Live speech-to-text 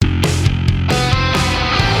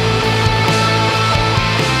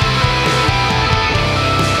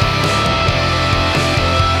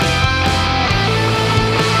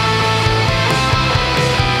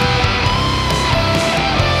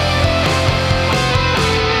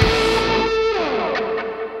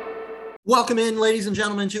Welcome in, ladies and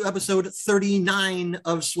gentlemen, to episode 39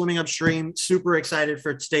 of Swimming Upstream. Super excited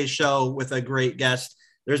for today's show with a great guest.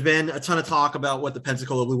 There's been a ton of talk about what the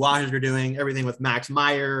Pensacola Blue Washers are doing, everything with Max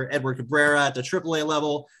Meyer, Edward Cabrera at the AAA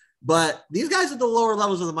level. But these guys at the lower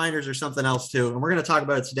levels of the minors are something else too. And we're going to talk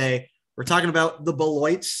about it today. We're talking about the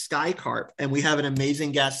Beloit Sky Carp. And we have an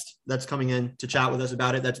amazing guest that's coming in to chat with us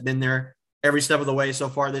about it. That's been there every step of the way so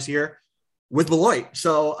far this year with Beloit.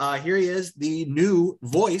 So here he is, the new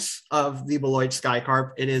voice of the Beloit Sky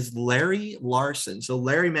Carp. It is Larry Larson. So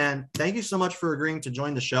Larry, man, thank you so much for agreeing to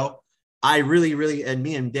join the show. I really, and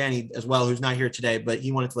me and Danny as well, who's not here today, but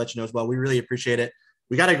he wanted to let you know as well. We really appreciate it.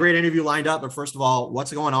 We got a great interview lined up, but first of all,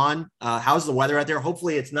 what's going on? How's the weather out there?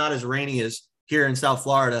 Hopefully it's not as rainy as here in South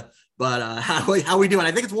Florida, but how we doing?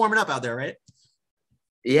 I think it's warming up out there, right?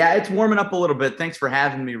 Yeah, it's warming up a little bit. Thanks for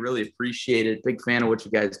having me. Really appreciate it. Big fan of what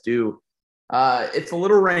you guys do. It's a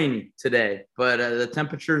little rainy today, but the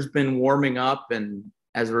temperature's been warming up, and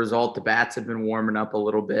as a result, the bats have been warming up a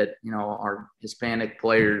little bit. You know, our Hispanic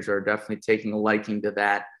players are definitely taking a liking to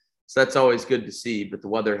that. So that's always good to see, but the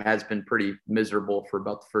weather has been pretty miserable for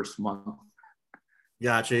about the first month.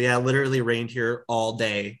 Gotcha. Yeah, literally rained here all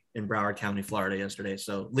day in Broward County, Florida yesterday.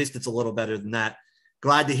 So at least it's a little better than that.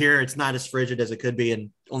 Glad to hear it's not as frigid as it could be and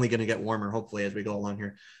only going to get warmer, hopefully, as we go along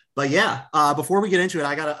here. But yeah, before we get into it,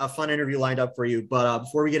 I got a fun interview lined up for you. But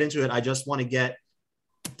before we get into it, I just want to get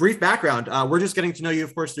brief background. We're just getting to know you,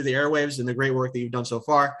 of course, through the airwaves and the great work that you've done so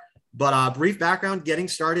far. But brief background, getting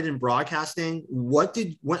started in broadcasting. When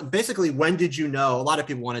did you know? A lot of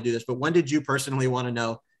people want to do this, but when did you personally want to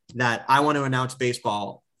know that I want to announce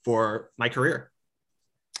baseball for my career?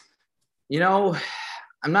 You know,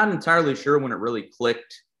 I'm not entirely sure when it really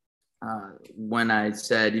clicked. When I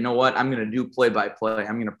said, you know what, I'm going to do play-by-play.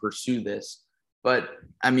 I'm going to pursue this. But,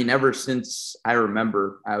 I mean, ever since I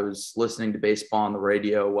remember, I was listening to baseball on the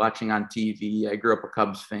radio, watching on TV. I grew up a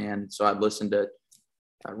Cubs fan, so I'd listen to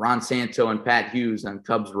Ron Santo and Pat Hughes on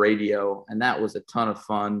Cubs radio, and that was a ton of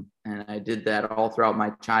fun. And I did that all throughout my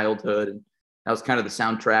childhood, and that was kind of the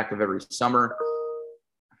soundtrack of every summer.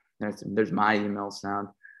 There's my email sound.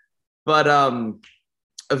 But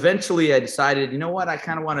eventually I decided, you know what, I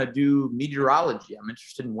kind of want to do meteorology. I'm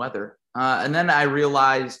interested in weather. And then I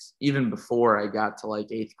realized, even before I got to like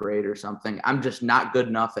 8th grade or something, I'm just not good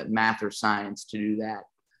enough at math or science to do that.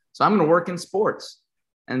 So I'm going to work in sports.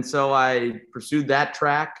 And so I pursued that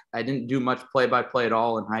track. I didn't do much play-by-play at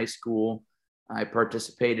all in high school. I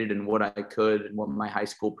participated in what I could and what my high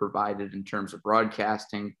school provided in terms of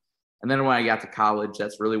broadcasting. And then when I got to college,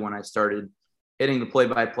 that's really when I started hitting the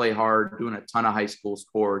play-by-play hard, doing a ton of high school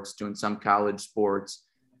sports, doing some college sports.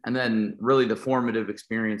 And then really the formative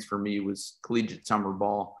experience for me was collegiate summer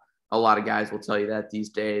ball. A lot of guys will tell you that these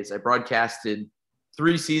days. I broadcasted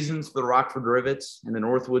 3 seasons for the Rockford Rivets in the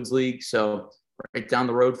Northwoods League. So right down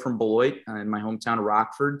the road from Beloit in my hometown of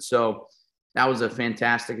Rockford. So that was a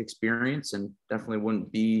fantastic experience, and definitely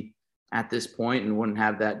wouldn't be at this point and wouldn't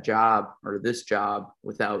have that job or this job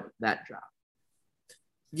without that job.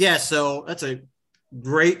 Yeah, so that's a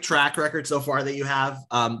great track record so far that you have.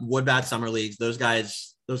 Woodbat Summer Leagues, those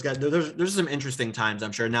guys, there's some interesting times,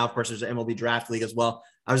 I'm sure. Now, of course, there's an MLB Draft League as well.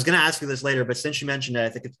 I was going to ask you this later, but since you mentioned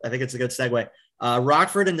it, I think it's a good segue.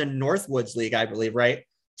 Rockford and the Northwoods League, I believe, right?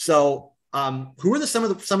 So who are some of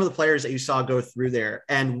the players that you saw go through there,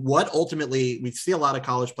 and what ultimately, we see a lot of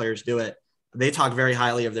college players do it. They talk very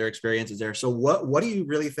highly of their experiences there. So what do you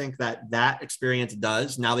really think that experience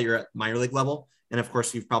does now that you're at minor league level? And of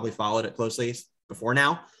course, you've probably followed it closely before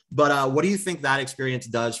now. But what do you think that experience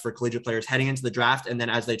does for collegiate players heading into the draft and then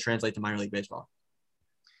as they translate to minor league baseball?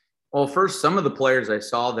 Well, first, some of the players I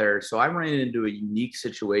saw there. So I ran into a unique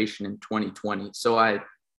situation in 2020. So I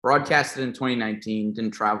broadcasted in 2019,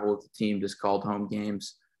 didn't travel with the team, just called home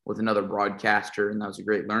games with another broadcaster, and that was a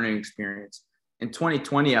great learning experience. In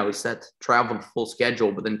 2020, I was set to travel the full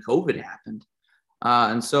schedule, but then COVID happened.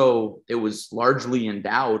 And so it was largely in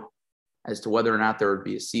doubt as to whether or not there would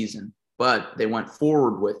be a season, but they went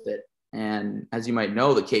forward with it. And as you might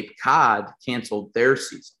know, the Cape Cod canceled their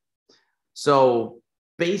season. So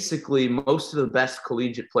basically, most of the best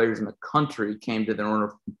collegiate players in the country came to the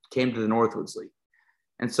Northwoods League.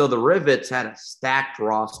 And so the Rivets had a stacked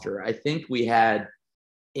roster. I think we had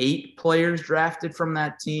 8 players drafted from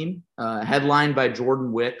that team, headlined by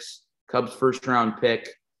Jordan Wicks, Cubs first-round pick.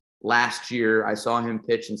 Last year, I saw him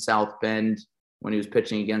pitch in South Bend when he was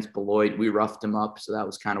pitching against Beloit. We roughed him up, so that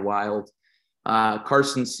was kind of wild.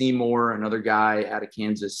 Carson Seymour, another guy out of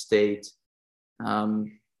Kansas State.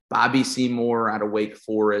 Bobby Seymour out of Wake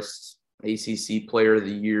Forest, ACC Player of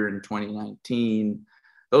the Year in 2019.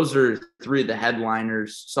 those are three of the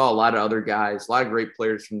headliners. Saw a lot of other guys, a lot of great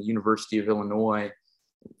players from the University of Illinois,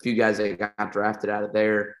 a few guys that got drafted out of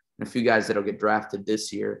there, and a few guys that'll get drafted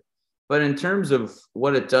this year. But in terms of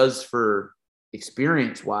what it does for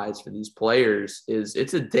experience-wise for these players is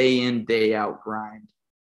it's a day in, day out grind.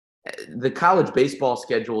 The college baseball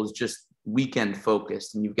schedule is just weekend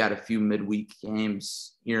focused, and you've got a few midweek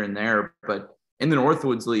games here and there. But in the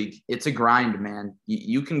Northwoods League, it's a grind, man.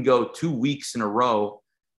 You can go 2 weeks in a row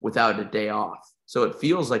without a day off. So it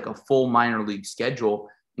feels like a full minor league schedule.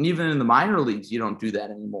 And even in the minor leagues, you don't do that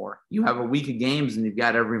anymore. You have a week of games and you've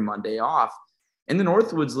got every Monday off. In the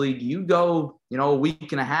Northwoods League, you go, a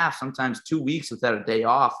week and a half, sometimes 2 weeks without a day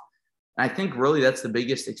off. And I think really that's the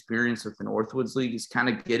biggest experience with the Northwoods League is kind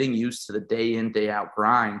of getting used to the day in, day out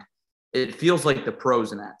grind. It feels like the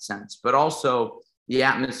pros in that sense, but also the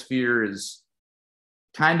atmosphere is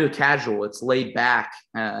kind of casual. It's laid back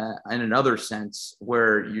in another sense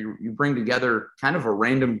where you bring together kind of a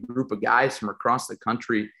random group of guys from across the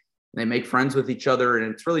country. They make friends with each other,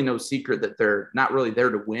 and it's really no secret that they're not really there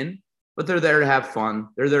to win, but they're there to have fun.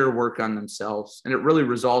 They're there to work on themselves, and it really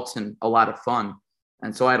results in a lot of fun.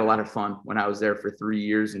 And so I had a lot of fun when I was there for 3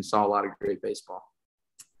 years and saw a lot of great baseball.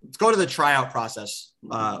 Let's go to the tryout process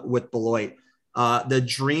with Beloit. The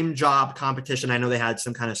dream job competition, I know they had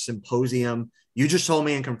some kind of symposium. You just told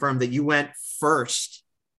me and confirmed that you went first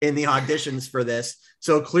in the auditions for this.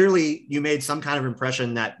 So clearly you made some kind of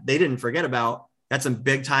impression that they didn't forget about. Got some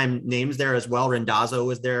big time names there as well. Rendazzo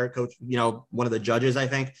was there, coach, one of the judges, I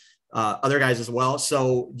think, other guys as well.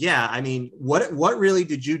 So yeah, I mean, what really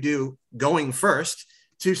did you do going first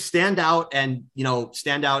to stand out and,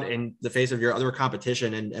 stand out in the face of your other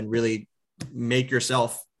competition and really make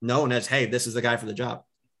yourself known as, hey, this is the guy for the job?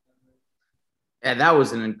 Yeah, that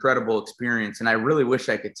was an incredible experience. And I really wish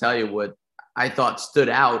I could tell you what I thought stood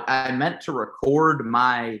out. I meant to record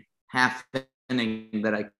my half inning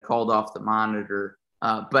that I called off the monitor,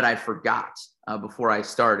 but I forgot before I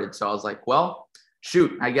started. So I was like, well,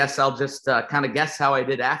 shoot, I guess I'll just kind of guess how I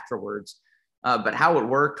did afterwards. But how it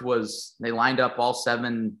worked was they lined up all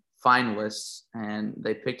 7 finalists and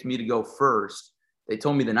they picked me to go first. They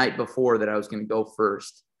told me the night before that I was going to go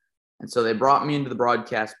first. And so they brought me into the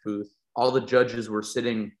broadcast booth. All the judges were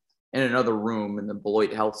sitting in another room in the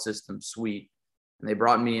Beloit Health System suite. And they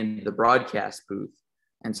brought me into the broadcast booth.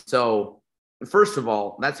 And so, first of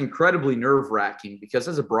all, that's incredibly nerve-wracking because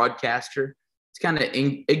as a broadcaster, it's kind of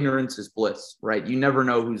ignorance is bliss, right? You never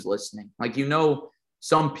know who's listening. Like,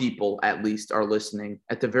 some people at least are listening,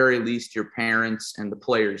 at the very least your parents and the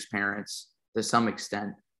players' parents to some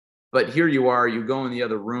extent. But here you are, you go in the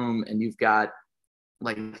other room and you've got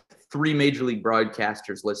like 3 major league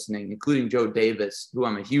broadcasters listening, including Joe Davis, who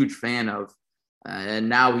I'm a huge fan of. And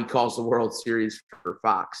now he calls the World Series for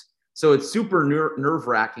Fox. So it's super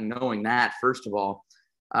nerve-wracking knowing that, first of all.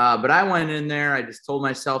 But I went in there, I just told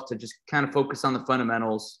myself to just kind of focus on the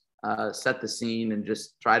fundamentals, set the scene, and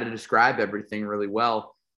just try to describe everything really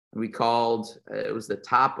well. And we called, it was the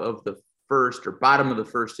top of the first or bottom of the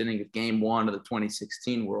first inning of game 1 of the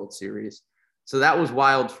 2016 World Series. So that was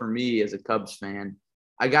wild for me as a Cubs fan.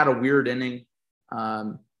 I got a weird inning,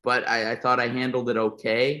 but I thought I handled it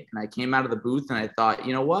okay. And I came out of the booth and I thought,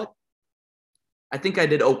 you know what? I think I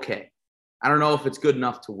did okay. I don't know if it's good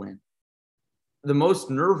enough to win. The most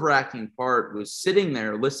nerve-wracking part was sitting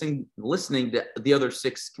there listening to the other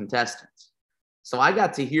 6 contestants. So I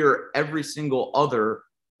got to hear every single other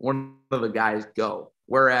one of the guys go,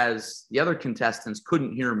 whereas the other contestants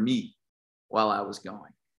couldn't hear me while I was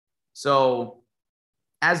going. So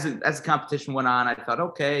as the competition went on, I thought,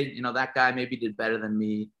 okay, that guy maybe did better than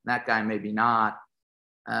me. That guy maybe not.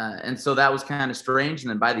 And so that was kind of strange. And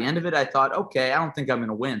then by the end of it, I thought, okay, I don't think I'm going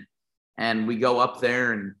to win. And we go up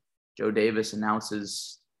there and Joe Davis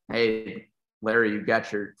announces, hey, Larry, you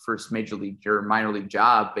got your first your minor league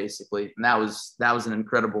job, basically. And that was an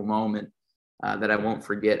incredible moment that I won't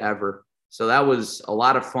forget ever. So that was a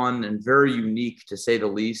lot of fun and very unique, to say the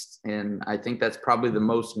least. And I think that's probably the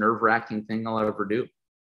most nerve-wracking thing I'll ever do.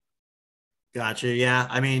 Gotcha. Yeah.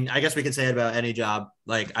 I mean, I guess we could say it about any job.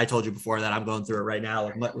 Like I told you before that I'm going through it right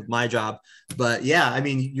now with my job. But yeah, I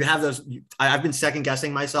mean, you have those. I've been second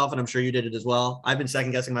guessing myself, and I'm sure you did it as well. I've been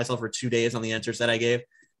second guessing myself for 2 days on the answers that I gave.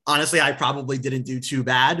 Honestly, I probably didn't do too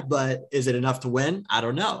bad, but is it enough to win? I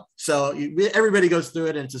don't know. So everybody goes through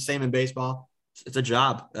it, and it's the same in baseball. It's a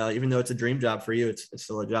job. Even though it's a dream job for you, it's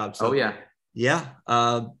still a job. So, oh, yeah. Yeah.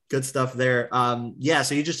 Good stuff there. Yeah.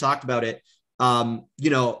 So you just talked about it.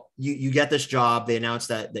 You get this job. They announced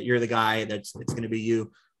that you're the guy it's going to be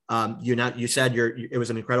you. You said it was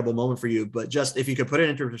an incredible moment for you, but just if you could put it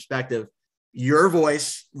into perspective, your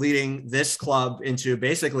voice leading this club into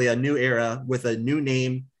basically a new era with a new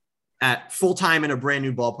name at full time in a brand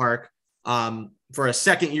new ballpark, for a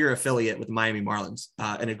second year affiliate with the Miami Marlins,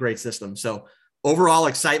 and a great system. So overall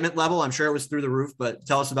excitement level, I'm sure it was through the roof, but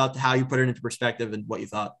tell us about how you put it into perspective and what you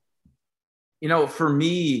thought. For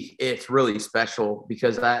me, it's really special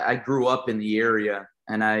because I grew up in the area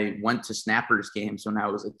and I went to Snappers games when I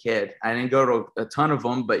was a kid. I didn't go to a ton of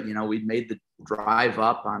them, but, we'd made the drive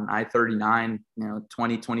up on I-39,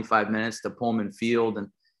 20, 25 minutes to Pullman Field. And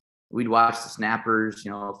we'd watch the Snappers,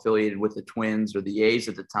 affiliated with the Twins or the A's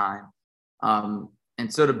at the time.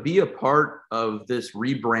 And so to be a part of this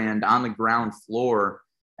rebrand on the ground floor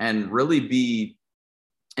and really be,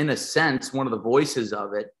 in a sense, one of the voices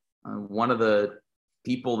of it, one of the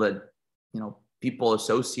people that, people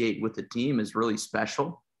associate with the team is really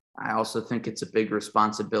special. I also think it's a big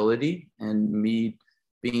responsibility, and me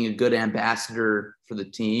being a good ambassador for the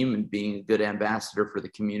team and being a good ambassador for the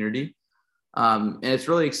community. And it's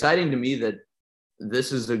really exciting to me that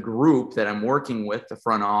this is a group that I'm working with, the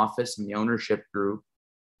front office and the ownership group,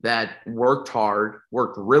 that worked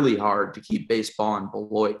really hard to keep baseball in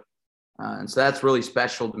Beloit. And so that's really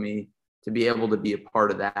special to me to be able to be a part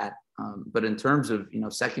of that. But in terms of,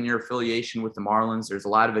 second year affiliation with the Marlins, there's a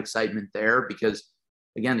lot of excitement there because,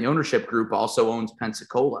 again, the ownership group also owns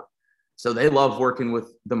Pensacola. So they love working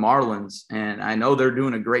with the Marlins, and I know they're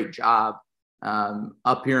doing a great job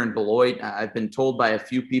up here in Beloit. I've been told by a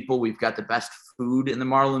few people we've got the best food in the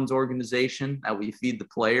Marlins organization, that we feed the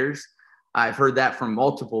players. I've heard that from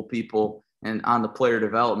multiple people and on the player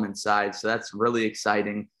development side. So that's really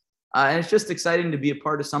exciting. And it's just exciting to be a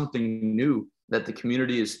part of something new that the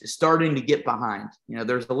community is starting to get behind.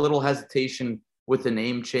 There's a little hesitation with the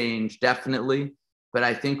name change, definitely, but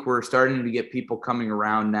I think we're starting to get people coming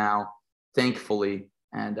around now, thankfully.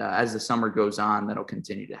 And as the summer goes on, that'll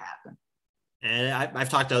continue to happen. And I've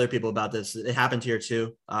talked to other people about this. It happened here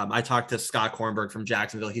too. I talked to Scott Kornberg from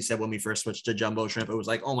Jacksonville. He said when we first switched to Jumbo Shrimp, it was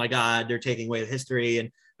like, oh my God, they're taking away the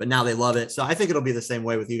history. But now they love it. So I think it'll be the same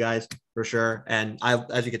way with you guys for sure. And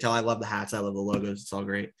as you can tell, I love the hats. I love the logos. It's all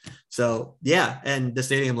great. So yeah. And the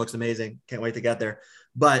stadium looks amazing. Can't wait to get there.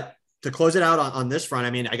 But to close it out on this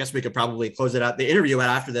front, I guess we could probably close it out, the interview out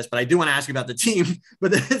after this, but I do want to ask you about the team, but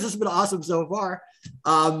this has been awesome so far.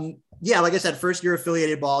 Yeah, like I said, first year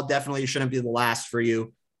affiliated ball definitely shouldn't be the last for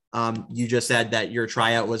you. You just said that your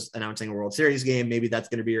tryout was announcing a World Series game. Maybe that's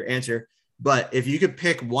going to be your answer. But if you could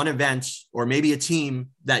pick one event or maybe a team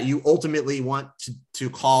that you ultimately want to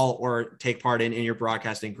call or take part in your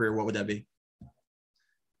broadcasting career, what would that be?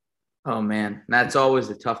 Oh, man, that's always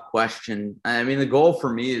a tough question. The goal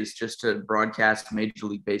for me is just to broadcast Major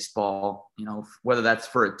League Baseball, whether that's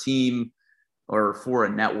for a team or for a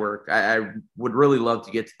network. I would really love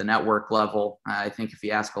to get to the network level. I think if you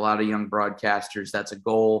ask a lot of young broadcasters, that's a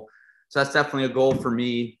goal. So that's definitely a goal for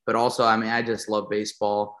me. But also, I just love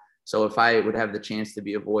baseball. So if I would have the chance to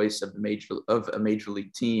be a voice of a major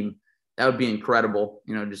league team, that would be incredible.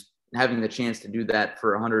 Just having the chance to do that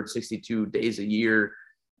for 162 days a year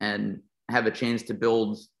and have a chance to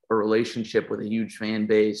build a relationship with a huge fan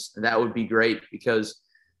base, that would be great because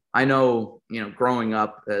I know, growing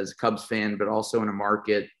up as a Cubs fan, but also in a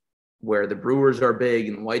market where the Brewers are big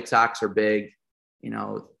and the White Sox are big,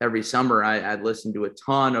 every summer I'd listen to a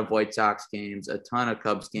ton of White Sox games, a ton of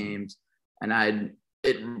Cubs games. And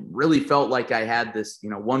it really felt like I had this,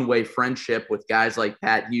 one-way friendship with guys like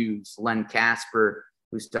Pat Hughes, Len Casper,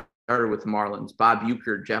 who started with the Marlins, Bob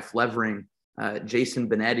Uecker, Jeff Levering, Jason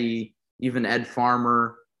Benetti, even Ed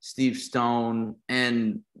Farmer, Steve Stone.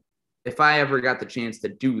 And if I ever got the chance to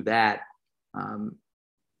do that,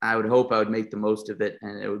 I would hope I would make the most of it,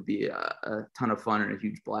 and it would be a ton of fun and a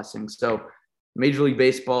huge blessing. So Major League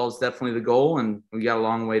Baseball is definitely the goal, and we got a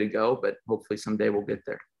long way to go, but hopefully someday we'll get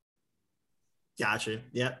there. Gotcha.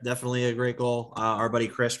 Yeah, definitely a great goal. Our buddy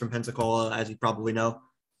Chris from Pensacola, as you probably know,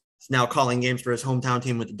 is now calling games for his hometown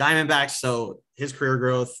team with the Diamondbacks. So his career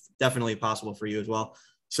growth definitely possible for you as well.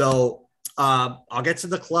 So I'll get to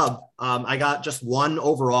the club. I got just one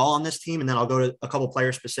overall on this team, and then I'll go to a couple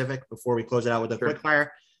player specific before we close it out with a quick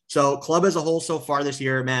fire. So club as a whole so far this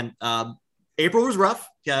year, man, April was rough.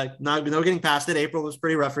 Yeah, no getting past it. April was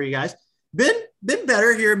pretty rough for you guys. Been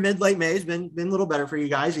better here, late May. It's been a little better for you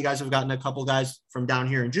guys. You guys have gotten a couple guys from down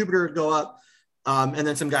here in Jupiter go up, and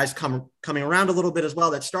then some guys coming around a little bit as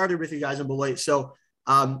well that started with you guys in Beloit. So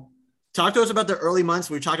talk to us about the early months.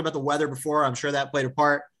 We talked about the weather before. I'm sure that played a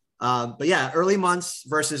part. But yeah, early months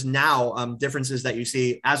versus now, differences that you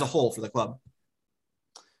see as a whole for the club.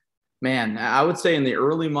 Man, I would say in the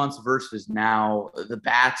early months versus now, the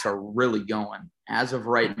bats are really going. As of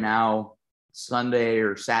right now, Sunday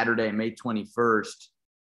or Saturday, May 21st,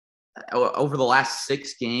 over the last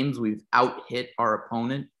 6 games, we've out-hit our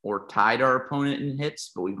opponent or tied our opponent in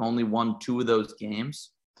hits, but we've only won 2 of those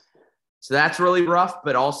games. So that's really rough,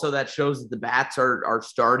 but also that shows that the bats are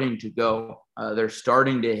starting to go. They're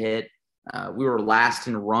starting to hit. We were last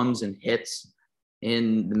in runs and hits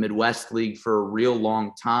in the Midwest League for a real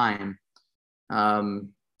long time.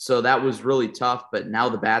 So that was really tough, but now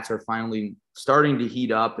the bats are finally starting to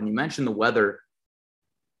heat up. And you mentioned the weather.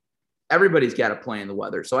 Everybody's got to play in the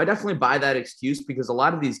weather. So I definitely buy that excuse because a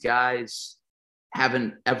lot of these guys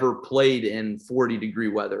haven't ever played in 40-degree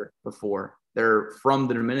weather before. They're from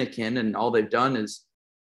the Dominican, and all they've done is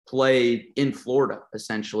play in Florida,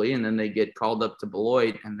 essentially. And then they get called up to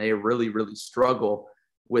Beloit, and they really, really struggle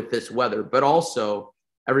with this weather. But also,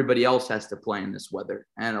 everybody else has to play in this weather.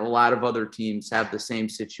 And a lot of other teams have the same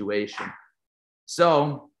situation.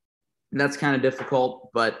 So that's kind of difficult.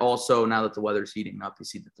 But also, now that the weather's heating up, you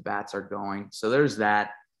see that the bats are going. So there's that.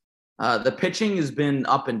 The pitching has been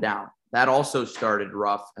up and down. That also started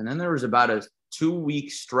rough. And then there was about a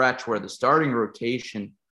 2-week stretch where the starting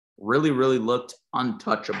rotation really, really looked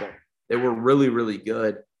untouchable. They were really, really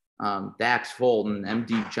good. Dax Fulton,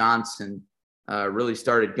 MD Johnson really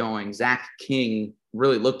started going. Zach King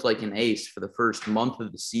really looked like an ace for the first month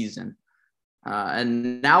of the season.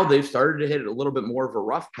 And now they've started to hit a little bit more of a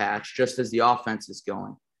rough patch just as the offense is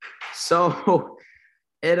going. So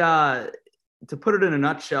to put it in a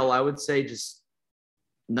nutshell, I would say just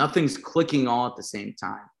nothing's clicking all at the same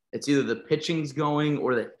time. It's either the pitching's going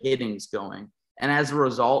or the hitting's going. And as a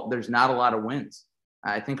result, there's not a lot of wins.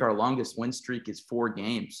 I think our longest win streak is 4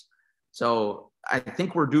 games. So I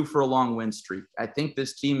think we're due for a long win streak. I think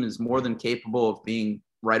this team is more than capable of being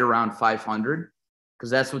right around 500 because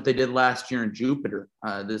that's what they did last year in Jupiter.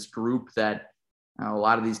 This group that a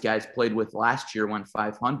lot of these guys played with last year went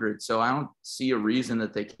 500. So I don't see a reason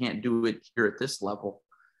that they can't do it here at this level.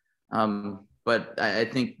 But I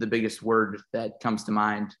think the biggest word that comes to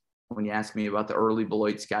mind when you ask me about the early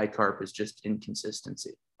Beloit Sky Carp is just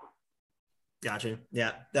inconsistency. Gotcha.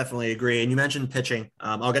 Yeah, definitely agree. And you mentioned pitching.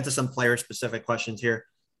 I'll get to some player-specific questions here.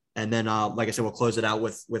 And then, like I said, we'll close it out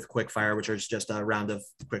with quick fire, which is just a round of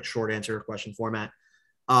quick short answer question format.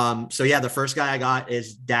 So, yeah, the first guy I got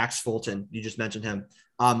is Dax Fulton. You just mentioned him.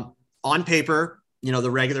 On paper,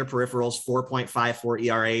 the regular peripherals, 4.54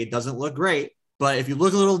 ERA doesn't look great. But if you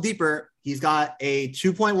look a little deeper, he's got a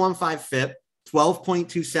 2.15 FIP,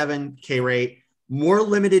 12.27 K rate, more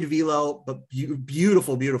limited velo, but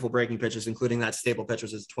beautiful, beautiful breaking pitches, including that staple pitch,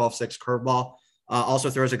 which is 12-6 curveball. Also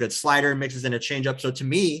throws a good slider, mixes in a changeup. So to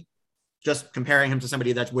me, just comparing him to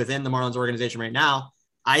somebody that's within the Marlins organization right now,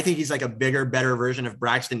 I think he's like a bigger, better version of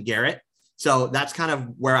Braxton Garrett. So that's kind of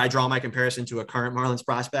where I draw my comparison to a current Marlins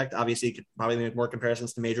prospect. Obviously, you could probably make more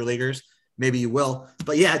comparisons to major leaguers. Maybe you will.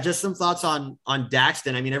 But yeah, just some thoughts on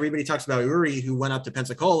Daxton. I mean, everybody talks about Uri, who went up to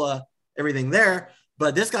Pensacola, everything there.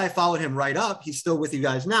 But this guy followed him right up. He's still with you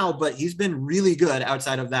guys now, but he's been really good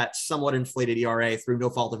outside of that somewhat inflated ERA through no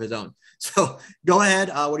fault of his own. So go ahead.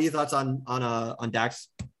 What are your thoughts on Dax?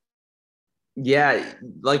 Yeah,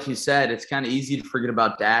 like you said, it's kind of easy to forget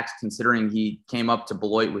about Dax considering he came up to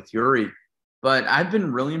Beloit with Uri. But I've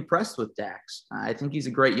been really impressed with Dax. I think he's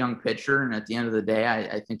a great young pitcher. And at the end of the day,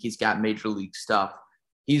 I think he's got major league stuff.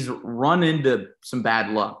 He's run into some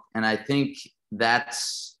bad luck. And I think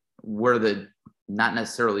that's where the not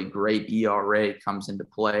necessarily great ERA comes into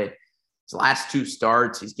play. His last 2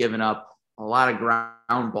 starts, he's given up a lot of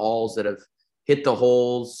ground balls that have hit the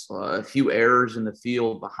holes, a few errors in the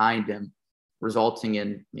field behind him, resulting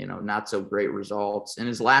in, not so great results. In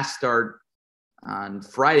his last start on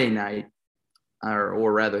Friday night,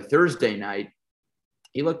 or rather Thursday night,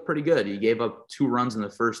 he looked pretty good. He gave up 2 runs in the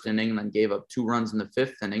first inning and then gave up 2 runs in the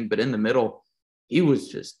 5th inning. But in the middle, he was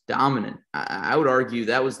just dominant. I would argue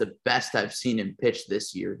that was the best I've seen him pitch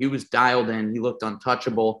this year. He was dialed in. He looked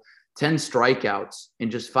untouchable. 10 strikeouts in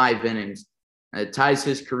just 5 innings. It ties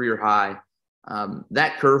his career high.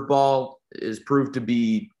 That curveball is proved to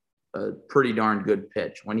be a pretty darn good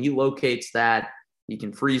pitch. When he locates that, he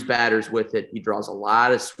can freeze batters with it. He draws a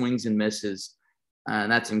lot of swings and misses.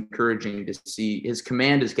 And that's encouraging to see. His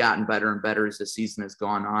command has gotten better and better as the season has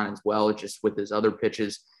gone on as well, just with his other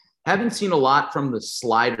pitches. Haven't seen a lot from the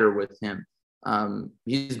slider with him.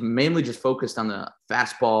 He's mainly just focused on the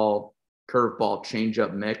fastball, curveball,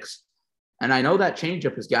 changeup mix. And I know that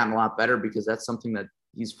changeup has gotten a lot better because that's something that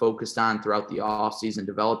he's focused on throughout the offseason,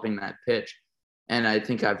 developing that pitch. And I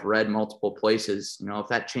think I've read multiple places, if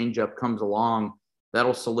that changeup comes along,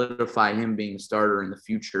 that'll solidify him being a starter in the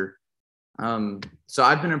future. So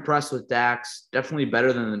I've been impressed with Dax. Definitely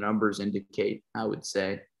better than the numbers indicate, I would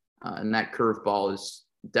say. And that curveball is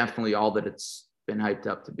definitely all that it's been hyped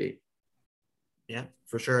up to be. Yeah,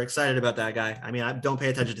 for sure. Excited about that guy. I mean, I don't pay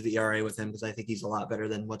attention to the ERA with him because I think he's a lot better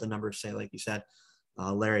than what the numbers say, like you said,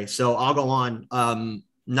 Larry. So I'll go on.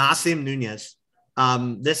 Nasim Nunez.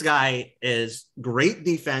 This guy is great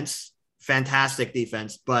defense, fantastic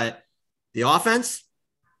defense, but the offense,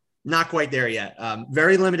 not quite there yet.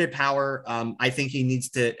 Very limited power. I think he needs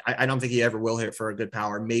to, I don't think he ever will hit for a good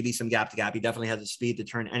power, maybe some gap to gap. He definitely has the speed to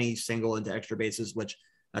turn any single into extra bases, which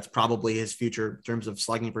that's probably his future in terms of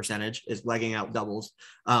slugging percentage, is legging out doubles.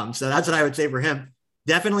 So that's what I would say for him.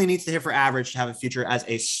 Definitely needs to hit for average to have a future as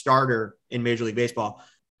a starter in Major League Baseball.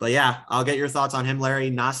 But yeah, I'll get your thoughts on him, Larry.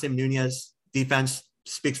 Nasim Nunez, defense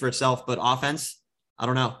speaks for itself, but offense, I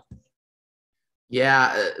don't know.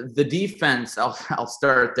 Yeah, the defense, I'll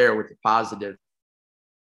start there with the positive.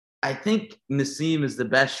 I think Nasim is the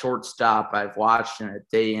best shortstop I've watched on a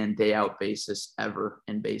day in, day out basis ever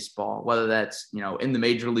in baseball, whether that's, in the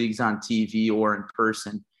major leagues on TV or in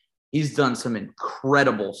person. He's done some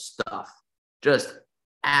incredible stuff, just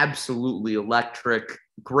absolutely electric,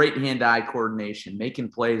 great hand-eye coordination,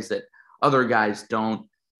 making plays that other guys don't.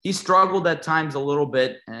 He struggled at times a little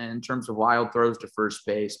bit in terms of wild throws to first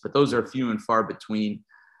base, but those are few and far between.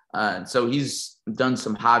 So he's done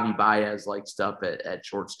some Javi Baez-like stuff at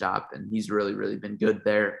shortstop, and he's really, really been good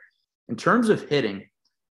there. In terms of hitting,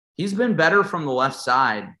 he's been better from the left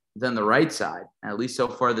side than the right side, at least so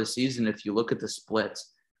far this season if you look at the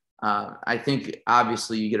splits. I think,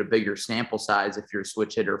 obviously, you get a bigger sample size if you're a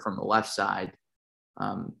switch hitter from the left side.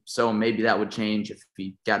 So maybe that would change if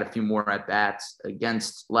he got a few more at-bats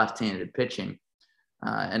against left-handed pitching.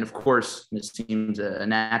 And, of course, this seems a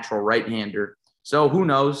natural right-hander. So who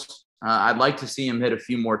knows? I'd like to see him hit a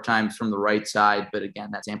few more times from the right side. But, again,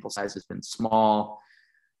 that sample size has been small.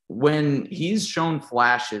 When he's shown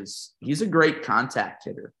flashes, he's a great contact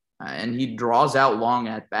hitter. And he draws out long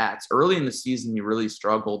at-bats. Early in the season, he really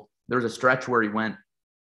struggled. There was a stretch where he went,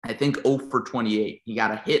 I think, 0 for 28. He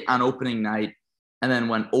got a hit on opening night and then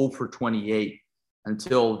went 0 for 28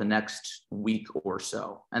 until the next week or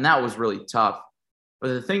so. And that was really tough. But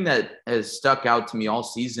the thing that has stuck out to me all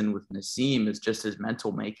season with Nasim is just his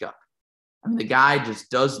mental makeup. I mean, the guy just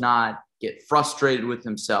does not get frustrated with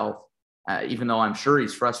himself, even though I'm sure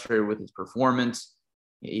he's frustrated with his performance.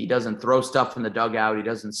 He doesn't throw stuff in the dugout. He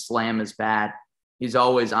doesn't slam his bat. He's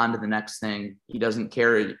always on to the next thing. He doesn't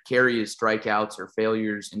carry his strikeouts or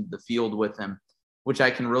failures into the field with him, which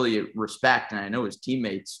I can really respect. And I know his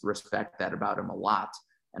teammates respect that about him a lot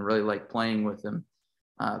and really like playing with him.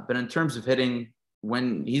 But in terms of hitting,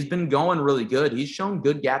 when he's been going really good, he's shown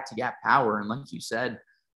good gap-to-gap power. And like you said,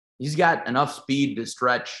 he's got enough speed to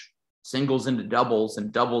stretch singles into doubles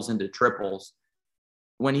and doubles into triples.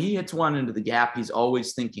 When he hits one into the gap, he's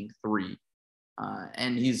always thinking 3.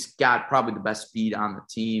 And he's got probably the best speed on the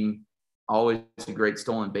team, always a great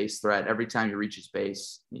stolen base threat. Every time he reaches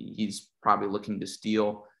base, he's probably looking to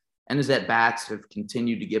steal. And his at-bats have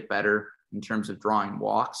continued to get better in terms of drawing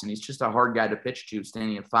walks. And he's just a hard guy to pitch to,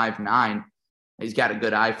 standing at 5'9". He's got a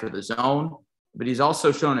good eye for the zone, but he's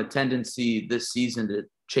also shown a tendency this season to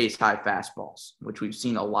chase high fastballs, which we've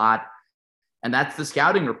seen a lot. And that's the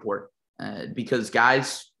scouting report, because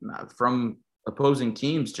guys from opposing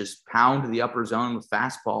teams just pound the upper zone with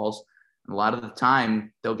fastballs. And a lot of the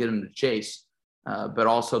time they'll get him to chase, but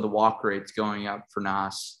also the walk rate's going up for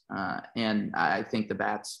Nas. And I think the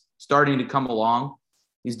bat's starting to come along.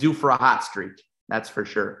 He's due for a hot streak. That's for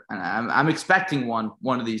sure. And I'm expecting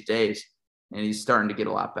one of these days, and he's starting to get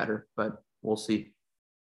a lot better, but we'll see.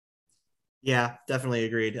 Yeah, definitely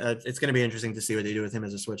agreed. It's going to be interesting to see what they do with him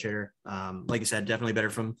as a switch hitter. Like you said, definitely better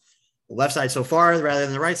from the left side so far rather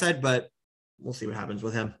than the right side, but we'll see what happens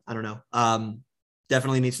with him. I don't know.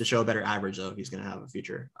 Definitely needs to show a better average, though, if he's going to have a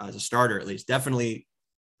future as a starter, at least. Definitely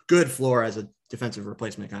good floor as a defensive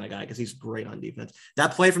replacement kind of guy, because he's great on defense.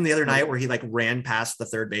 That play from the other night where he ran past the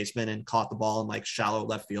third baseman and caught the ball in shallow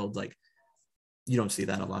left field, you don't see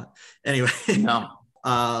that a lot. Anyway, no.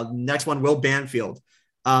 Next one, Will Banfield.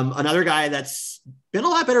 Another guy that's been a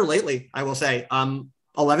lot better lately, I will say.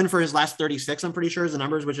 11 for his last 36, I'm pretty sure, is the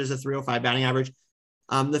numbers, which is a 305 batting average.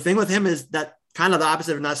 The thing with him is that kind of the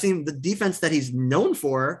opposite of Nasim, the defense that he's known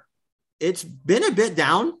for, it's been a bit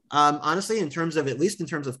down, honestly, at least in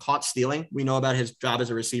terms of caught stealing. We know about his job as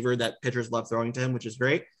a receiver that pitchers love throwing to him, which is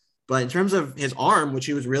great. But in terms of his arm, which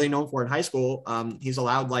he was really known for in high school, he's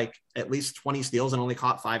allowed at least 20 steals and only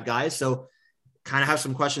caught 5 guys. So kind of have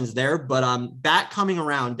some questions there, but bat coming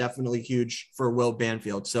around, definitely huge for Will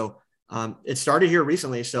Banfield. So it started here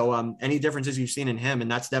recently. So any differences you've seen in him, and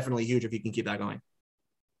that's definitely huge if you can keep that going.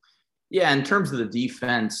 Yeah, in terms of the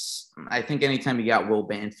defense, I think anytime you got Will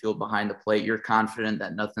Banfield behind the plate, you're confident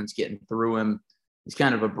that nothing's getting through him. He's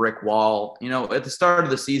kind of a brick wall. You know, at the start of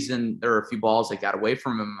the season, there were a few balls that got away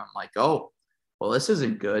from him. I'm like, oh, well, this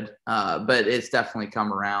isn't good. But it's definitely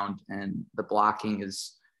come around, and the blocking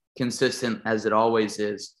is consistent as it always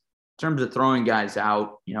is. In terms of throwing guys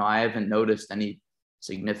out, you know, I haven't noticed any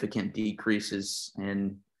significant decreases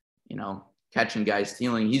in, you know, catching guys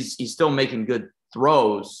stealing. He's still making good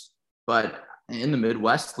throws, but in the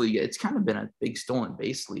Midwest League, it's kind of been a big stolen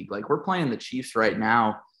base league. Like, we're playing the Chiefs right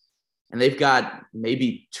now, and they've got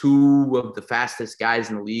maybe two of the fastest guys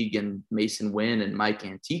in the league in Mason Wynn and Mike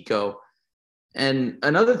Antico. And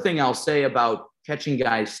another thing I'll say about catching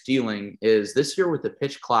guys stealing is this year with the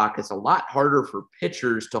pitch clock, it's a lot harder for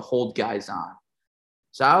pitchers to hold guys on.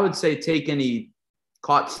 So I would say take any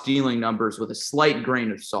caught stealing numbers with a slight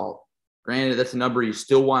grain of salt. Granted, that's a number you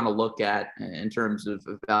still want to look at in terms of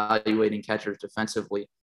evaluating catchers defensively,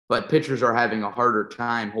 but pitchers are having a harder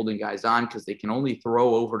time holding guys on because they can only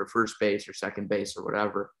throw over to first base or second base or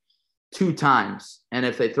whatever 2 times. And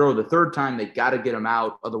if they throw the third time, they got to get them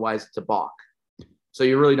out. Otherwise, it's a balk. So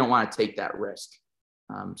you really don't want to take that risk.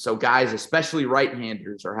 So guys, especially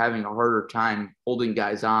right-handers, are having a harder time holding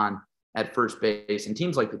guys on at first base. And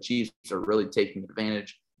teams like the Chiefs are really taking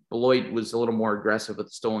advantage. Beloit was a little more aggressive with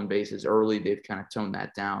the stolen bases early. They've kind of toned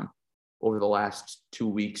that down over the last 2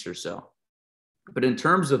 weeks or so. But in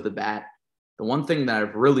terms of the bat, the one thing that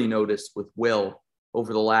I've really noticed with Will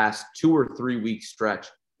over the last 2 or 3 week stretch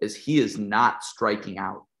is he is not striking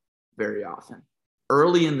out very often.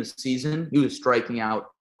 Early in the season, he was striking out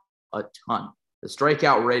a ton. The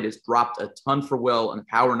strikeout rate has dropped a ton for Will, and the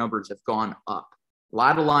power numbers have gone up. A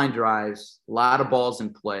lot of line drives, a lot of balls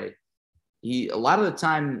in play. A lot of the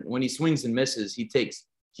time when he swings and misses, he takes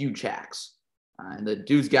huge hacks. And the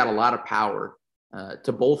dude's got a lot of power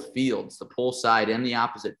to both fields, the pull side and the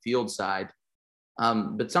opposite field side.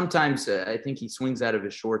 But sometimes I think he swings out of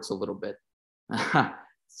his shorts a little bit,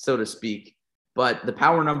 so to speak. But the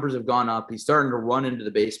power numbers have gone up. He's starting to run into the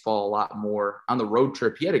baseball a lot more. On the road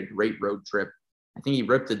trip, he had a great road trip. I think he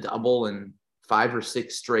ripped a double in 5 or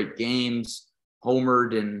 6 straight games,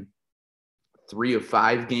 homered in 3 of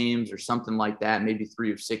 5 games or something like that, maybe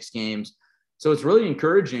 3 of 6 games. So it's really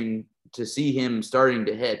encouraging to see him starting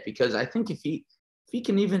to hit, because I think if he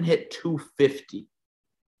can even hit 250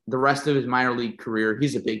 the rest of his minor league career,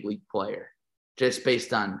 he's a big league player just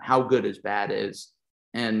based on how good his bat is.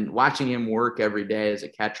 And watching him work every day as a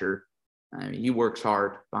catcher, I mean, he works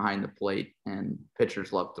hard behind the plate, and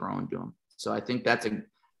pitchers love throwing to him. So I think that's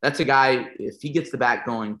a guy, if he gets the bat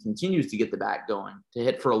going, continues to get the bat going, to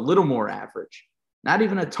hit for a little more average, not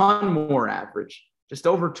even a ton more average, just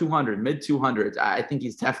over 200, mid 200s. I think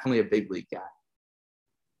he's definitely a big league guy.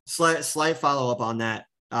 Slight follow up on that.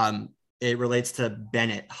 It relates to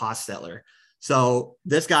Bennett Hostetler. So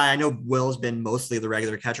this guy, I know Will's been mostly the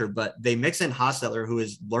regular catcher, but they mix in Hostetler, who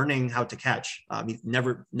is learning how to catch. He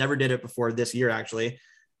never did it before this year, actually,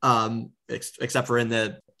 except for in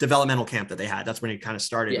the developmental camp that they had. That's when he kind of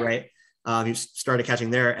started, right? He started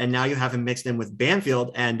catching there, and now you have him mixed in with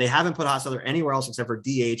Banfield, and they haven't put Hostetler anywhere else except for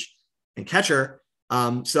DH and catcher.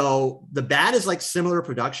 So the bat is like similar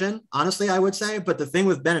production, honestly, I would say. But the thing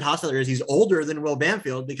with Bennett Hostetler is he's older than Will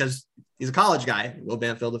Banfield because he's a college guy. Will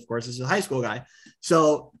Banfield, of course, is a high school guy.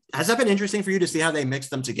 So has that been interesting for you to see how they mix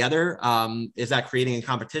them together? Is that creating a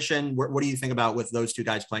competition? What do you think about with those two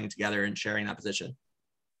guys playing together and sharing that position?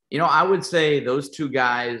 You know, I would say those two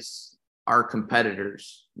guys are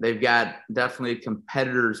competitors. They've got definitely a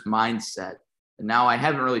competitor's mindset. And now I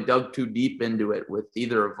haven't really dug too deep into it with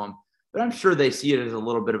either of them, but I'm sure they see it as a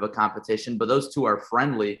little bit of a competition. But those two are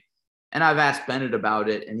friendly. And I've asked Bennett about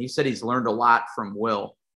it, and he said he's learned a lot from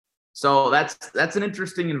Will. So that's an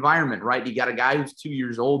interesting environment, right? You got a guy who's 2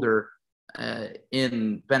 years older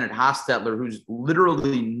in Bennett Hostetler, who's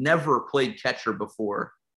literally never played catcher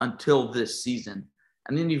before until this season.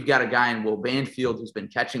 And then you've got a guy in Will Banfield who's been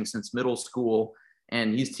catching since middle school,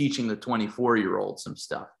 and he's teaching the 24-year-old some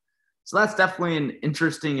stuff. So that's definitely an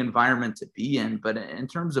interesting environment to be in. But in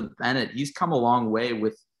terms of Bennett, he's come a long way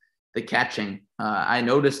with the catching. I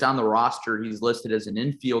noticed on the roster he's listed as an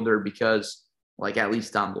infielder because, like, at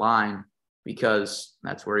least online, because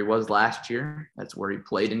that's where he was last year. That's where he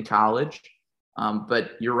played in college.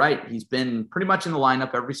 But you're right. He's been pretty much in the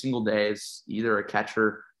lineup every single day as either a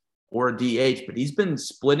catcher or a DH, but he's been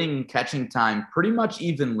splitting catching time pretty much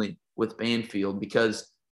evenly with Banfield because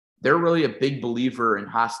they're really a big believer in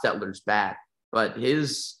Hostetler's bat, but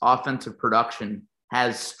his offensive production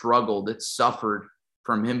has struggled. It's suffered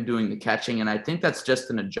from him doing the catching. And I think that's just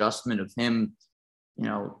an adjustment of him, you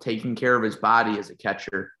know, taking care of his body as a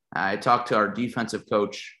catcher. I talked to our defensive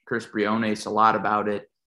coach, Chris Briones, a lot about it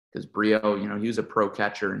because Brio, he was a pro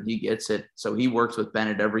catcher and he gets it. So he works with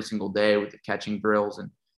Bennett every single day with the catching drills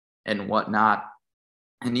and whatnot.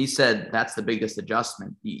 And he said that's the biggest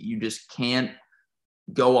adjustment. You just can't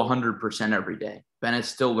go 100% every day. Bennett's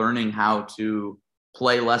still learning how to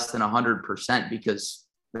play less than 100% because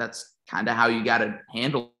that's kind of how you got to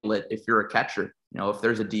handle it if you're a catcher. If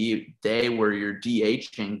there's a day where you're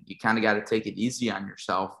DHing, you kind of got to take it easy on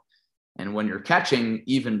yourself. And when you're catching,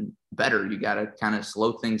 even better, you got to kind of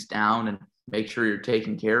slow things down and make sure you're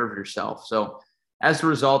taking care of yourself. So as a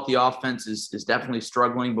result, the offense is definitely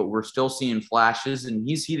struggling, but we're still seeing flashes, and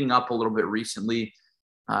he's heating up a little bit recently.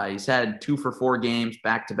 He's had 2 for 4 games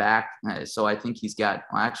back to back. So I think he's got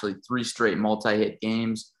actually 3 straight multi-hit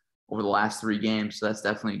games over the last 3 games. So that's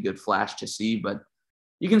definitely a good flash to see, but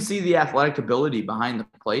you can see the athletic ability behind the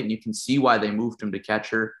plate, and you can see why they moved him to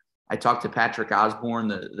catcher. I talked to Patrick Osborne,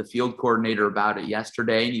 the field coordinator, about it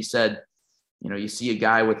yesterday, and he said, you see a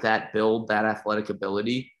guy with that build, that athletic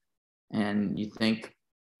ability, and you think,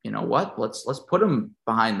 what? Let's put him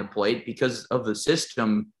behind the plate because of the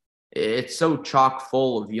system. It's so chock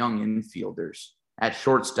full of young infielders at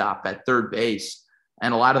shortstop, at third base,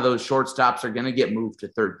 and a lot of those shortstops are going to get moved to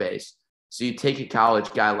third base. So you take a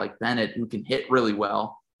college guy like Bennett who can hit really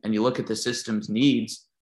well, and you look at the system's needs,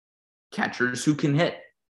 catchers who can hit.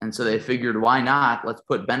 And so they figured, why not? Let's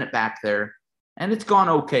put Bennett back there. And it's gone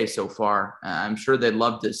okay so far. I'm sure they'd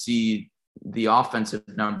love to see the offensive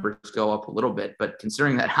numbers go up a little bit, but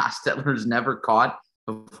considering that Hostetler's never caught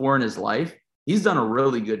before in his life, he's done a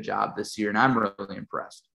really good job this year, and I'm really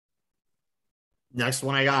impressed. Next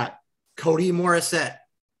one I got, Cody Morissette.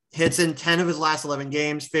 Hits in 10 of his last 11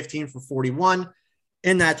 games, 15 for 41.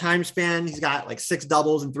 In that time span, he's got like 6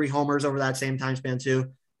 doubles and 3 homers over that same time span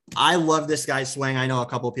too. I love this guy's swing. I know a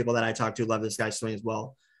couple of people that I talk to love this guy's swing as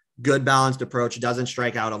well. Good balanced approach, doesn't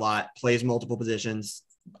strike out a lot, plays multiple positions.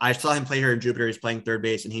 I saw him play here in Jupiter. He's playing third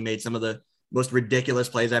base, and he made some of the most ridiculous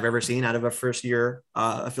plays I've ever seen out of a first-year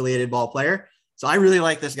affiliated ball player. So I really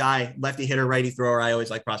like this guy, lefty hitter, righty thrower. I always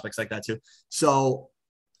like prospects like that too. So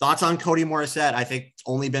thoughts on Cody Morissette? I think it's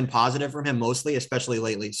only been positive from him mostly, especially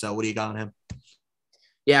lately. So what do you got on him?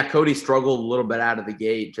 Yeah, Cody struggled a little bit out of the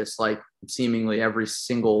gate, just like seemingly every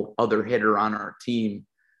single other hitter on our team.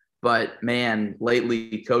 But man,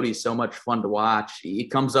 lately, Cody's so much fun to watch. He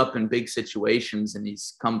comes up in big situations, and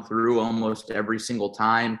he's come through almost every single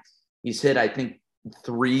time. He's hit, I think,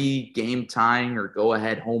 3 game-tying or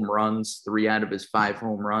go-ahead home runs, 3 out of his 5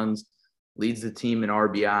 home runs, leads the team in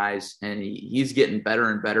RBIs, and he's getting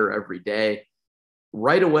better and better every day.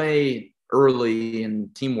 Right away, early in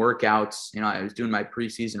team workouts, I was doing my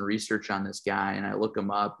preseason research on this guy, and I look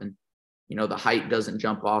him up, and the height doesn't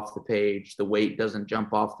jump off the page, the weight doesn't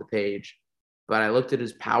jump off the page. But I looked at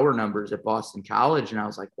his power numbers at Boston College, and I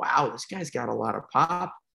was like, wow, this guy's got a lot of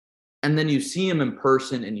pop. And then you see him in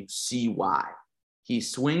person, and you see why. He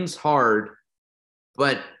swings hard,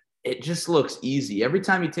 but it just looks easy. Every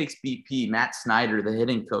time he takes BP, Matt Snyder, the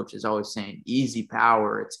hitting coach, is always saying, easy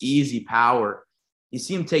power. It's easy power. You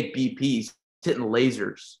see him take BP, he's hitting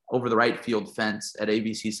lasers over the right field fence at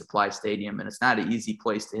ABC Supply Stadium, and it's not an easy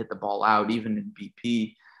place to hit the ball out, even in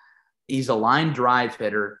BP. He's a line drive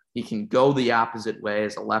hitter. He can go the opposite way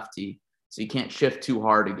as a lefty, so you can't shift too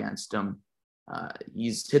hard against him.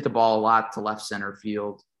 He's hit the ball a lot to left center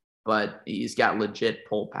field, but he's got legit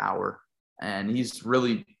pull power, and he's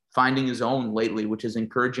really finding his own lately, which is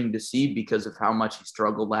encouraging to see because of how much he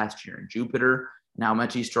struggled last year in Jupiter and how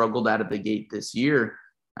much he struggled out of the gate this year.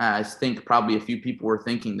 I think probably a few people were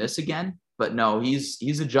thinking this again, but no,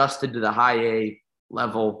 he's adjusted to the high A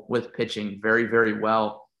level with pitching very, very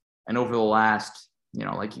well. And over the last,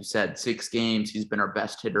 like you said, 6 games, he's been our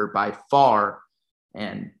best hitter by far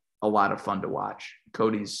and a lot of fun to watch.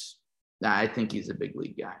 I think he's a big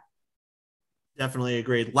league guy. Definitely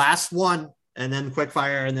agreed. Last one, and then quick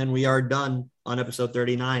fire, and then we are done on episode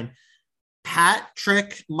 39.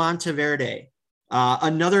 Patrick Monteverde.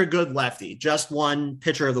 Another good lefty, just won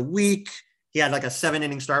pitcher of the week. He had like a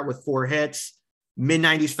 7-inning start with 4 hits,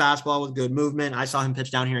 mid-90s fastball with good movement. I saw him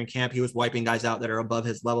pitch down here in camp. He was wiping guys out that are above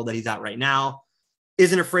his level that he's at right now.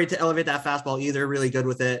 Isn't afraid to elevate that fastball either. Really good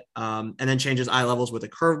with it. And then changes eye levels with a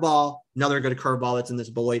curveball. Another good curveball that's in this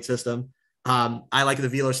bull weight system. I like the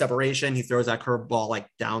velo separation. He throws that curveball like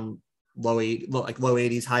down low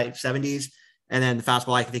 80s, high 70s. And then the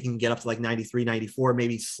fastball, I think he can get up to like 93, 94,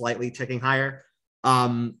 maybe slightly ticking higher.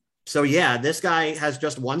 So yeah, this guy has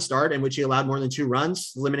just 1 start in which he allowed more than 2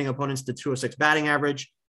 runs, limiting opponents to 206 batting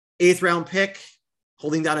average, 8th round pick,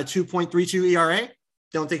 holding down a 2.32 ERA.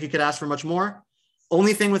 Don't think you could ask for much more.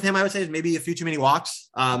 Only thing with him, I would say, is maybe a few too many walks,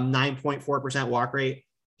 9.4% walk rate.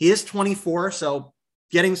 He is 24, so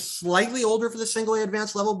getting slightly older for the single A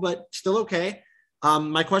advanced level, but still okay.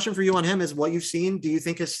 My question for you on him is what you've seen. Do you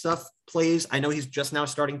think his stuff plays? I know he's just now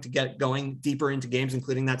starting to get going deeper into games,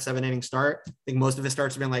 including that 7-inning start. I think most of his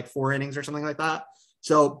starts have been like 4 innings or something like that.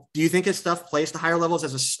 So do you think his stuff plays to higher levels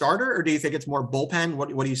as a starter, or do you think it's more bullpen?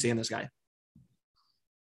 What do you see in this guy?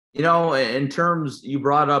 In terms, you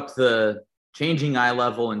brought up the changing eye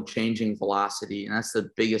level and changing velocity, and that's the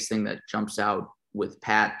biggest thing that jumps out with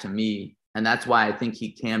Pat to me. And that's why I think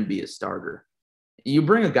he can be a starter. You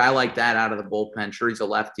bring a guy like that out of the bullpen, sure, he's a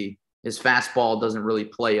lefty. His fastball doesn't really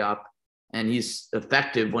play up, and he's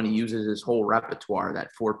effective when he uses his whole repertoire, that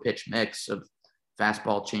 4-pitch mix of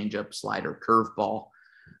fastball, changeup, slider, curveball.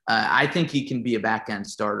 I think he can be a back-end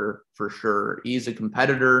starter for sure. He's a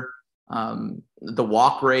competitor. The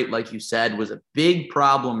walk rate, like you said, was a big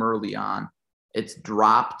problem early on. It's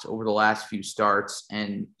dropped over the last few starts,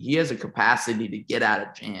 and he has a capacity to get out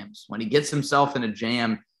of jams. When he gets himself in a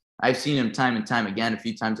jam, I've seen him time and time again, a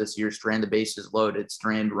few times this year, strand the bases loaded,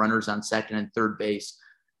 strand runners on second and third base,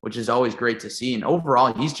 which is always great to see. And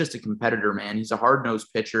overall, he's just a competitor, man. He's a hard-nosed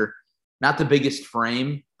pitcher, not the biggest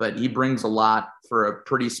frame, but he brings a lot for a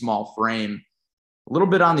pretty small frame. A little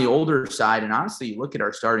bit on the older side, and honestly, you look at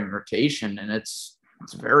our starting rotation, and it's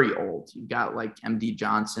very old. You've got like MD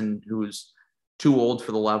Johnson, who's too old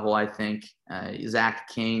for the level, I think. Zach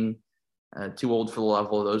King, too old for the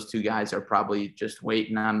level. Those two guys are probably just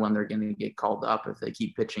waiting on when they're going to get called up if they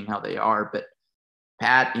keep pitching how they are. But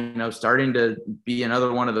Pat, starting to be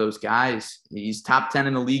another one of those guys. He's top 10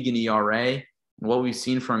 in the league in ERA. And what we've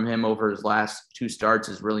seen from him over his last 2 starts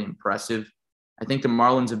is really impressive. I think the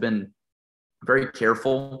Marlins have been very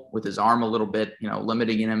careful with his arm a little bit,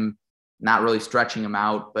 limiting him, not really stretching him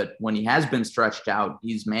out. But when he has been stretched out,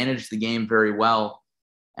 he's managed the game very well.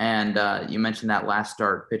 And you mentioned that last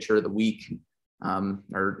start, pitcher of the week,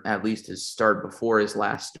 or at least his start before his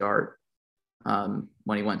last start,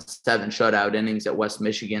 when he went 7 shutout innings at West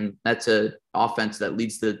Michigan. That's an offense that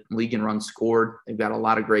leads the league in runs scored. They've got a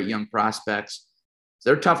lot of great young prospects.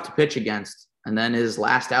 So they're tough to pitch against. And then his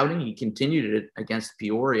last outing, he continued it against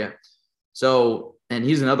Peoria. So, and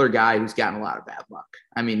he's another guy who's gotten a lot of bad luck.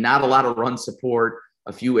 I mean, not a lot of run support,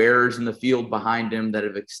 a few errors in the field behind him that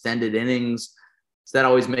have extended innings. So that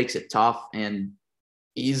always makes it tough. And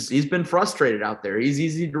he's been frustrated out there. He's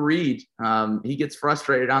easy to read. He gets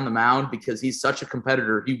frustrated on the mound because he's such a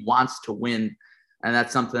competitor. He wants to win. And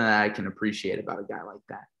that's something that I can appreciate about a guy like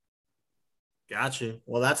that. Gotcha.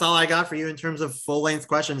 Well, that's all I got for you in terms of full-length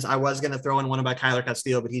questions. I was going to throw in one about Kyler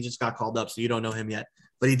Castillo, but he just got called up, so you don't know him yet.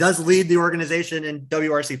 But he does lead the organization in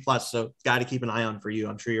WRC+, so got to keep an eye on for you.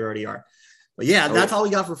 I'm sure you already are. But yeah, that's all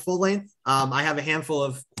we got for full-length. I have a handful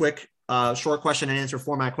of quick, short question and answer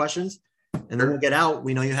format questions, and then we'll get out.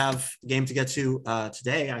 We know you have a game to get to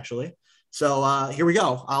today, actually. So here we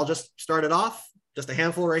go. I'll just start it off. Just a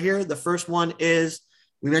handful right here. The first one is,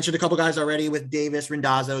 we mentioned a couple guys already with Davis,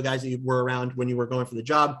 Randazzo, guys that you were around when you were going for the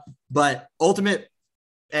job, but ultimate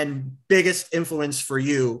and biggest influence for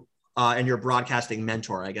you and your broadcasting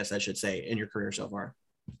mentor, I guess I should say, in your career so far.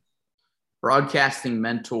 Broadcasting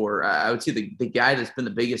mentor, I would say the guy that's been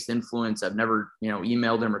the biggest influence. I've never,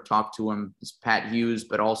 emailed him or talked to him, is Pat Hughes,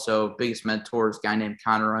 but also biggest mentor is a guy named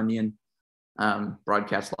Connor Onion,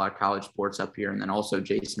 broadcast a lot of college sports up here. And then also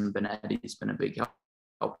Jason Benetti has been a big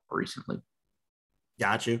help recently.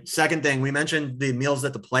 Got you. Second thing, we mentioned the meals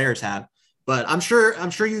that the players have, but I'm sure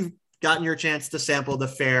you've gotten your chance to sample the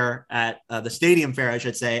fare at the stadium fare, I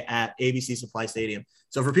should say, at ABC Supply Stadium.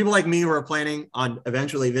 So for people like me who are planning on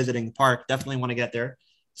eventually visiting the park, definitely want to get there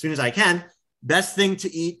as soon as I can. Best thing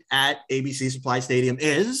to eat at ABC Supply Stadium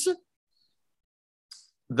is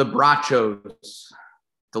the brachos.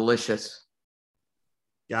 Delicious.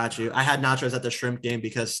 Got you. I had nachos at the shrimp game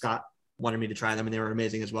because Scott wanted me to try them and they were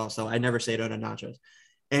amazing as well. So I never say no to nachos.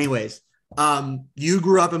 Anyways, you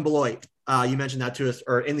grew up in Beloit. You mentioned that to us,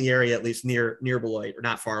 or in the area, at least near Beloit, or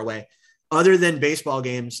not far away. Other than baseball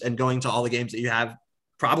games and going to all the games that you have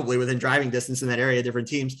probably within driving distance in that area, different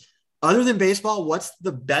teams, other than baseball, what's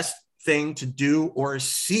the best thing to do or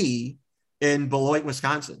see in Beloit,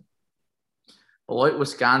 Wisconsin? Beloit,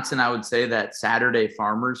 Wisconsin, I would say that Saturday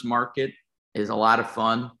farmers market is a lot of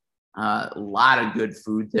fun. A lot of good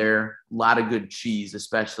food there, a lot of good cheese,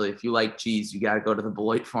 especially if you like cheese, you got to go to the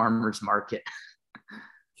Beloit Farmers Market.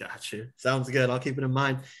 Got you. Sounds good. I'll keep it in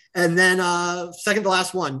mind. And then second to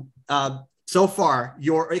last one, so far,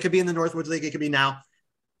 it could be in the Northwoods League, it could be now.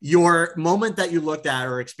 your moment that you looked at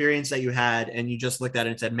or experience that you had, and you just looked at it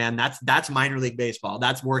and said, man, that's minor league baseball.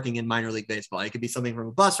 That's working in minor league baseball. It could be something from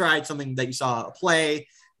a bus ride, something that you saw a play,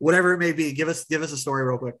 whatever it may be. Give us a story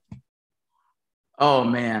real quick. Oh,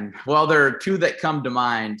 man. Well, there are two that come to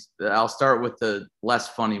mind. I'll start with the less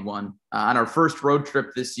funny one. On our first road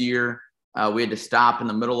trip this year, we had to stop in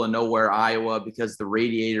the middle of nowhere, Iowa, because the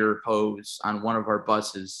radiator hose on one of our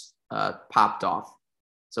buses popped off.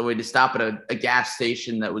 So we had to stop at a gas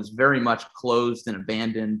station that was very much closed and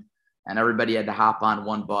abandoned, and everybody had to hop on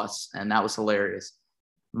one bus, and that was hilarious.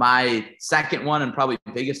 My second one, and probably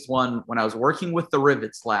biggest one, when I was working with the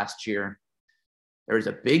Rivets last year, there was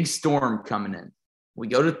a big storm coming in. We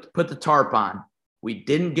go to put the tarp on. We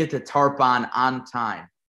didn't get the tarp on time.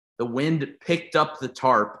 The wind picked up the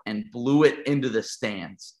tarp and blew it into the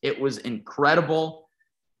stands. It was incredible.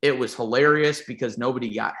 It was hilarious because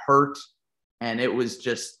nobody got hurt. And it was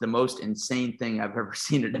just the most insane thing I've ever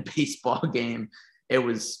seen at a baseball game. It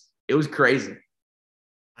was crazy.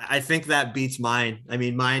 I think that beats mine. I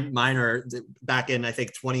mean, mine are back in, I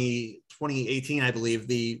think 2018, I believe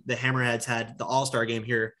the Hammerheads had the All-Star game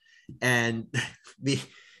here, and the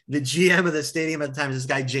GM of the stadium at the time is this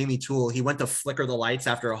guy, Jamie Toole. He went to flicker the lights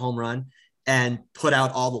after a home run and put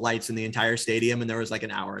out all the lights in the entire stadium. And there was like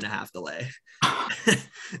an hour and a half delay.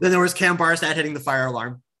 Then there was Cam Barstad hitting the fire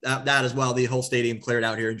alarm. That as well. The whole stadium cleared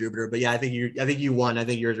out here in Jupiter. But yeah, I think you won. I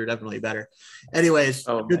think yours are definitely better. Anyways,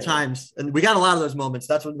 good times. And we got a lot of those moments.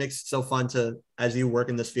 That's what makes it so fun to, as you work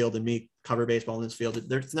in this field and me cover baseball in this field,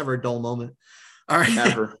 there's never a dull moment. All right.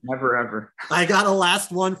 Never, ever. I got a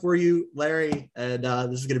last one for you, Larry, and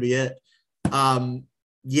this is going to be it.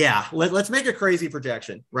 Yeah, let's make a crazy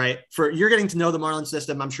projection, right? You're getting to know the Marlins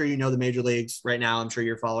system. I'm sure you know the major leagues right now. I'm sure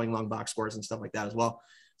you're following long box scores and stuff like that as well.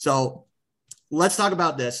 So let's talk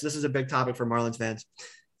about this. This is a big topic for Marlins fans.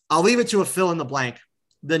 I'll leave it to a fill in the blank.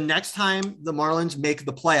 The next time the Marlins make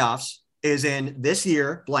the playoffs is in this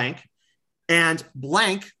year, blank, and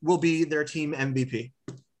blank will be their team MVP.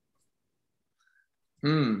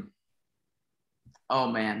 Oh,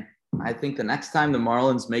 man. I think the next time the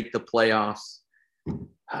Marlins make the playoffs,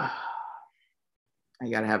 I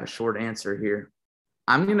got to have a short answer here.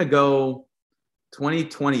 I'm going to go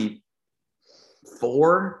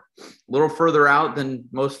 2024, a little further out than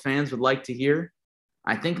most fans would like to hear.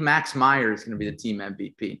 I think Max Meyer is going to be the team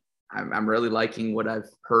MVP. I'm really liking what I've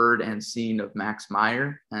heard and seen of Max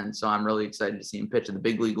Meyer, and so I'm really excited to see him pitch at the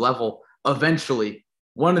big league level eventually,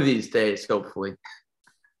 one of these days, hopefully.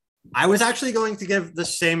 I was actually going to give the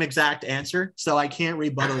same exact answer, so I can't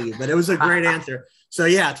rebuttal you, but it was a great answer. So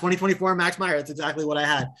yeah, 2024 Max Meyer, that's exactly what I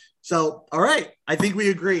had. So, all right, I think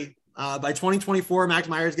we agree. By 2024, Max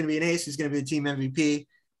Meyer is going to be an ace. He's going to be the team MVP,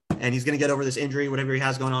 and he's going to get over this injury, whatever he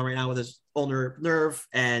has going on right now with his ulnar nerve,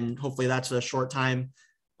 and hopefully that's a short time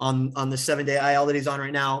on the 7-day IL that he's on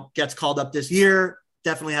right now. Gets called up this year,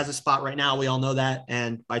 definitely has a spot right now. We all know that.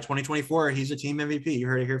 And by 2024, he's a team MVP. You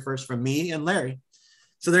heard it here first from me and Larry.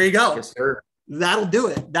 So there you go. Yes, sir. That'll do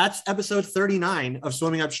it. That's episode 39 of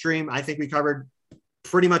Swimming Upstream. I think we covered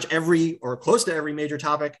pretty much every or close to every major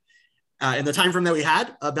topic in the time frame that we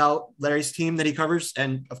had about Larry's team that he covers,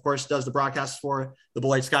 and of course does the broadcasts for the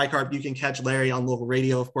Beloit Sky Carp. You can catch Larry on local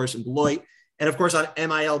radio, of course, in Beloit, and of course on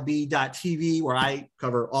MILB.TV, where I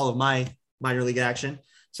cover all of my minor league action.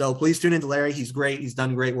 So please tune in to Larry. He's great. He's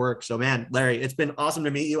done great work. So man, Larry, it's been awesome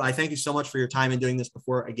to meet you. I thank you so much for your time in doing this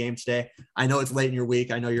before a game today. I know it's late in your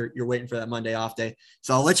week. I know you're waiting for that Monday off day.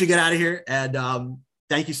 So I'll let you get out of here. And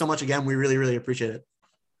thank you so much again. We really, really appreciate it.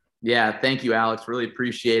 Yeah. Thank you, Alex. Really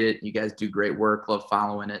appreciate it. You guys do great work. Love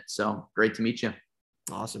following it. So great to meet you.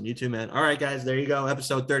 Awesome. You too, man. All right, guys, there you go.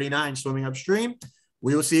 Episode 39, Swimming Upstream.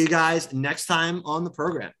 We will see you guys next time on the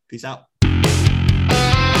program. Peace out.